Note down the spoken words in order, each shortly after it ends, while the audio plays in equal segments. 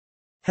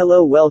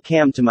Hello,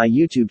 welcome to my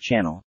YouTube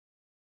channel.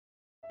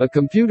 A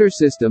computer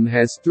system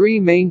has three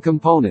main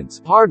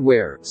components: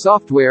 hardware,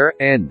 software,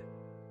 and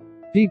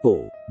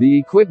people. The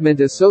equipment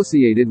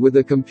associated with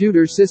a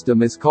computer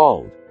system is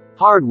called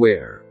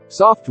hardware.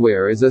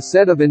 Software is a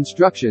set of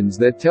instructions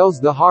that tells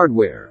the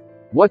hardware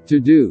what to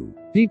do.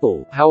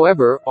 People,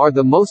 however, are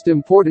the most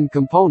important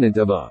component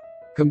of a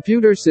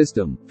computer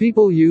system.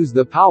 People use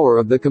the power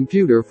of the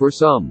computer for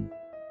some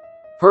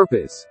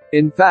purpose.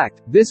 In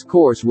fact, this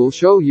course will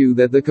show you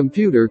that the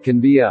computer can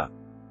be a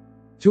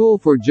tool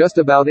for just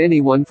about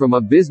anyone, from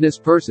a business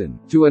person,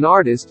 to an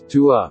artist,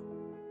 to a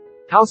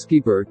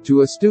housekeeper,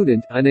 to a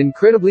student. An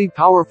incredibly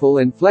powerful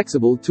and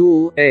flexible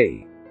tool.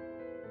 A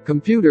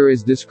computer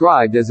is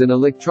described as an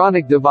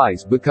electronic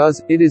device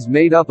because it is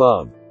made up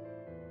of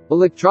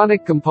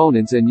electronic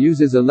components and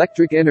uses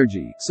electric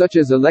energy, such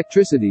as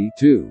electricity,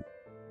 to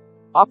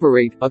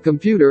operate. A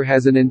computer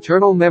has an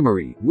internal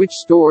memory, which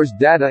stores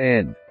data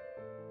and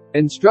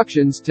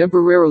instructions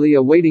temporarily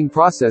awaiting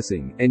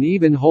processing, and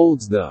even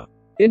holds the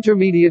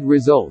intermediate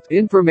result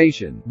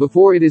information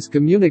before it is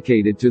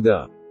communicated to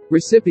the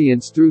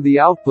recipients through the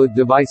output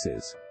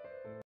devices.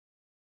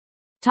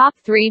 Top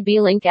 3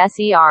 Beelink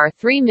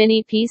SER3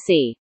 Mini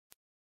PC.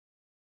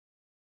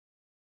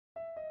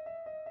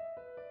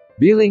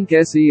 Beelink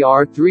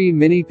SER3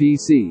 Mini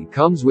PC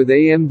comes with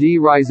AMD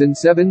Ryzen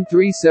 7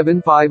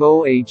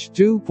 3750H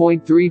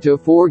 2.3 to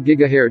 4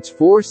 GHz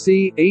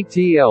 4C,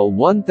 8TL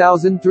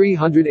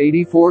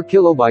 1384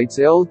 KB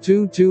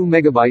L2 2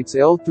 MB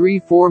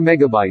L3 4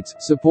 MB,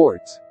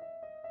 supports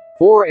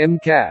 4M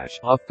cache,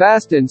 a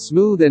fast and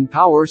smooth and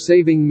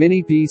power-saving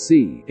mini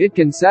PC. It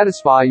can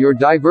satisfy your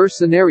diverse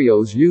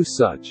scenarios use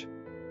such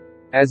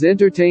as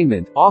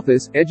entertainment,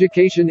 office,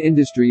 education,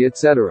 industry,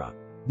 etc.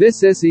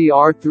 This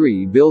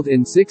SER3 built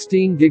in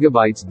 16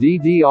 GB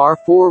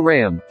DDR4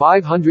 RAM,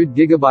 500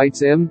 GB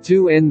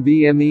M2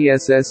 NVMe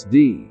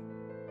SSD.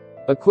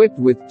 Equipped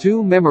with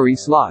 2 memory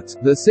slots,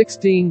 the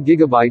 16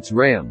 GB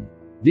RAM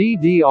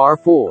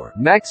DDR4,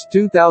 max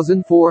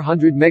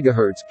 2400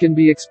 MHz, can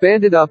be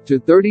expanded up to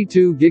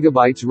 32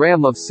 GB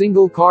RAM of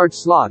single card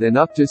slot and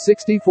up to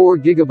 64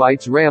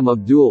 GB RAM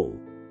of dual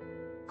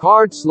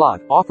card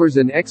slot, offers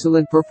an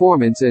excellent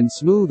performance and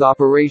smooth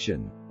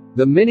operation.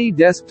 The mini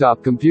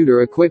desktop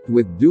computer equipped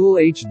with dual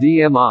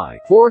HDMI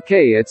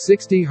 4K at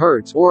 60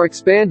 Hz or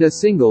expand a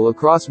single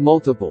across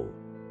multiple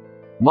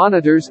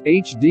monitors,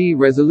 HD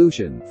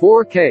resolution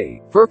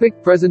 4K,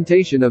 perfect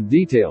presentation of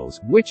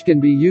details, which can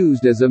be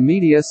used as a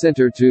media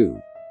center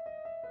to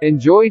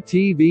enjoy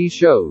TV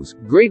shows,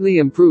 greatly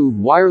improve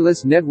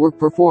wireless network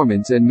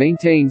performance and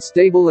maintain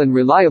stable and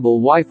reliable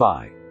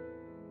Wi-Fi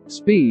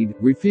speed,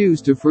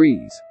 refuse to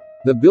freeze.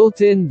 The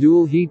built-in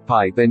dual heat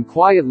pipe and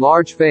quiet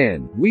large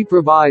fan, we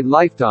provide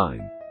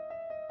lifetime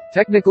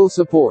technical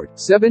support,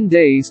 7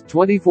 days,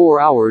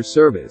 24 hours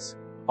service.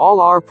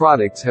 All our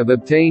products have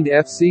obtained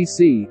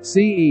FCC,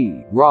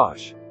 CE,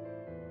 ROSH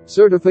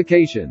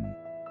certification.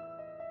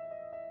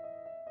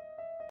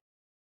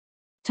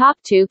 Top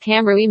 2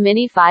 KAMRUI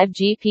Mini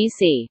 5G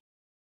PC.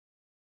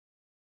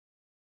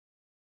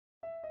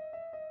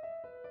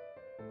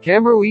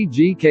 KAMRUI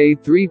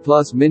GK3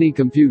 Plus Mini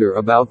Computer,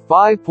 about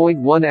 5.1*,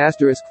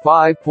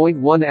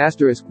 5.1*,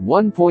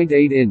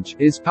 1.8 inch,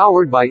 is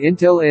powered by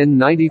Intel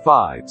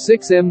N95,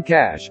 6M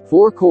cache,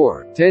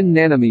 4-core, 10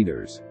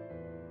 nanometers.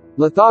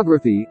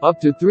 Lithography, up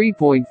to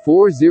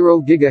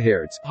 3.40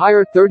 GHz,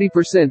 higher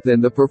 30% than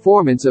the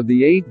performance of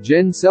the 8th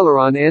Gen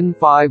Celeron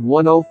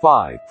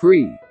N5105,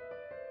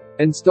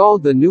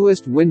 pre-installed the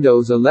newest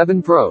Windows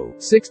 11 Pro,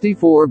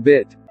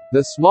 64-bit.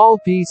 The small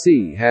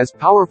PC has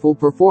powerful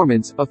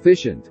performance,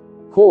 efficient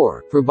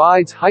core,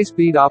 provides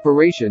high-speed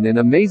operation and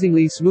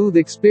amazingly smooth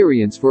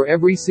experience for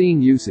every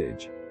scene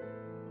usage.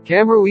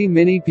 KAMRUI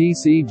Mini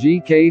PC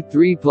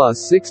GK3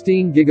 Plus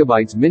 16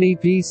 GB Mini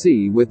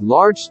PC with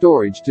large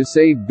storage to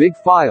save big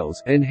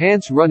files,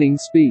 enhance running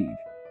speed,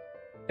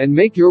 and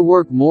make your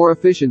work more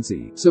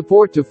efficiency.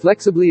 Support to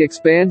flexibly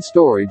expand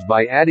storage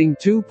by adding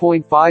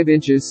 2.5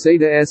 inches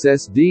SATA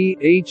SSD,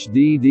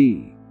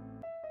 HDD,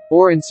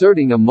 or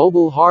inserting a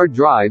mobile hard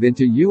drive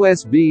into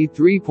USB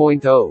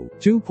 3.0,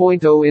 2.0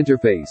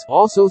 interface.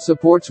 Also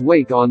supports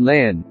Wake on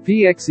LAN,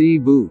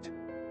 PXE boot,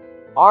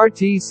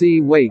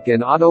 RTC Wake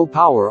and Auto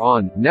Power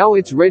On. Now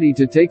it's ready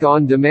to take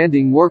on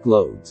demanding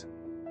workloads.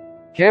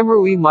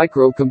 KAMRUI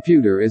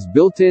microcomputer is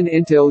built-in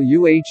Intel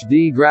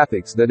UHD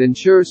graphics that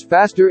ensures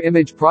faster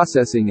image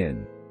processing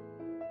and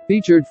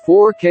featured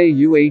 4K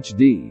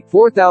UHD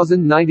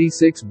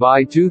 4096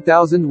 by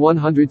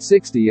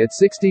 2160 at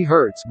 60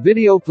 Hz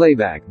video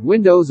playback.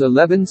 Windows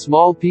 11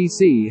 small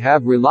PC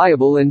have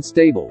reliable and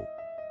stable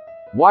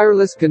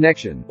wireless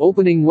connection,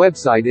 opening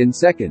website in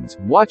seconds,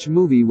 watch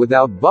movie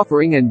without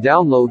buffering and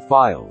download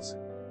files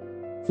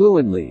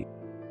fluently.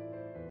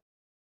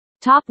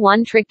 Top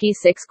 1 trigkey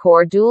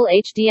 6-core dual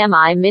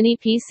HDMI mini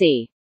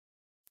PC.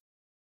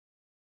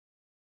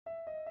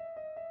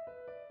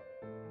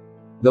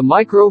 The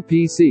Micro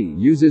PC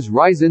uses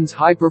Ryzen's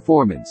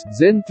high-performance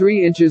Zen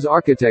 3 inches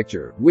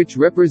architecture, which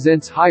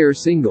represents higher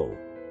single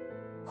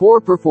core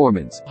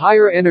performance,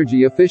 higher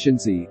energy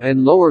efficiency,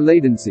 and lower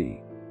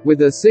latency.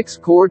 With a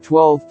 6-core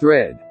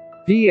 12-thread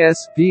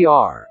PS,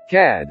 PR,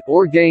 CAD,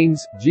 or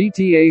games,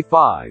 GTA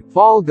 5,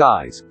 Fall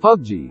Guys,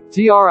 PUBG,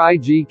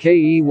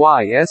 TRIGKEYS5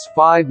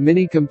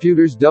 mini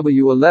computers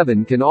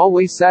W11 can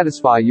always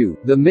satisfy you.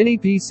 The Mini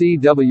PC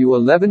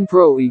W11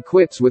 Pro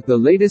equips with the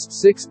latest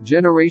 6th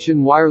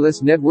generation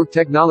wireless network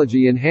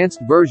technology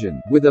enhanced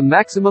version, with a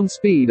maximum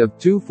speed of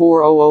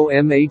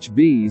 2400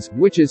 MHz,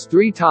 which is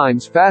 3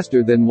 times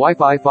faster than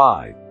Wi-Fi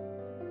 5.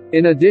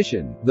 In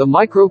addition, the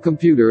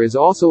microcomputer is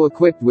also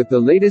equipped with the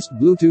latest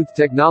Bluetooth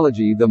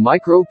technology. The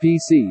Micro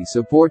PC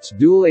supports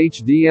dual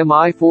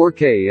HDMI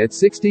 4K at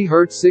 60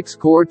 Hz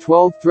 6-core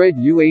 12-thread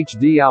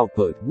UHD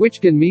output, which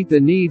can meet the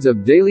needs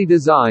of daily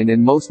design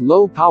and most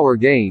low-power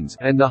games,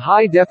 and the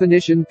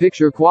high-definition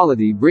picture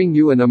quality bring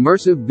you an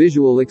immersive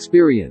visual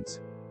experience.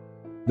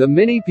 The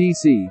Mini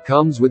PC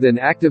comes with an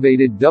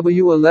activated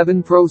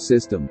W11 Pro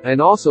system,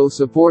 and also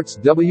supports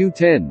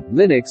W10,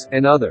 Linux,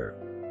 and other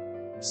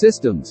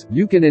systems.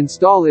 You can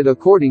install it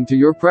according to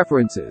your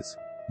preferences.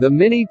 The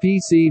Mini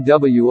PC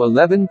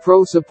W11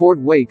 Pro support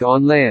Wake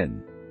on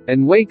LAN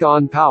and Wake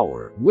on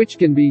Power, which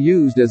can be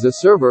used as a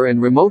server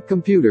and remote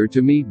computer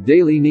to meet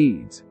daily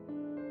needs.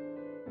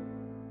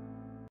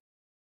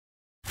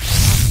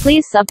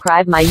 Please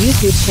subscribe my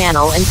YouTube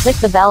channel and click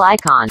the bell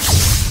icon.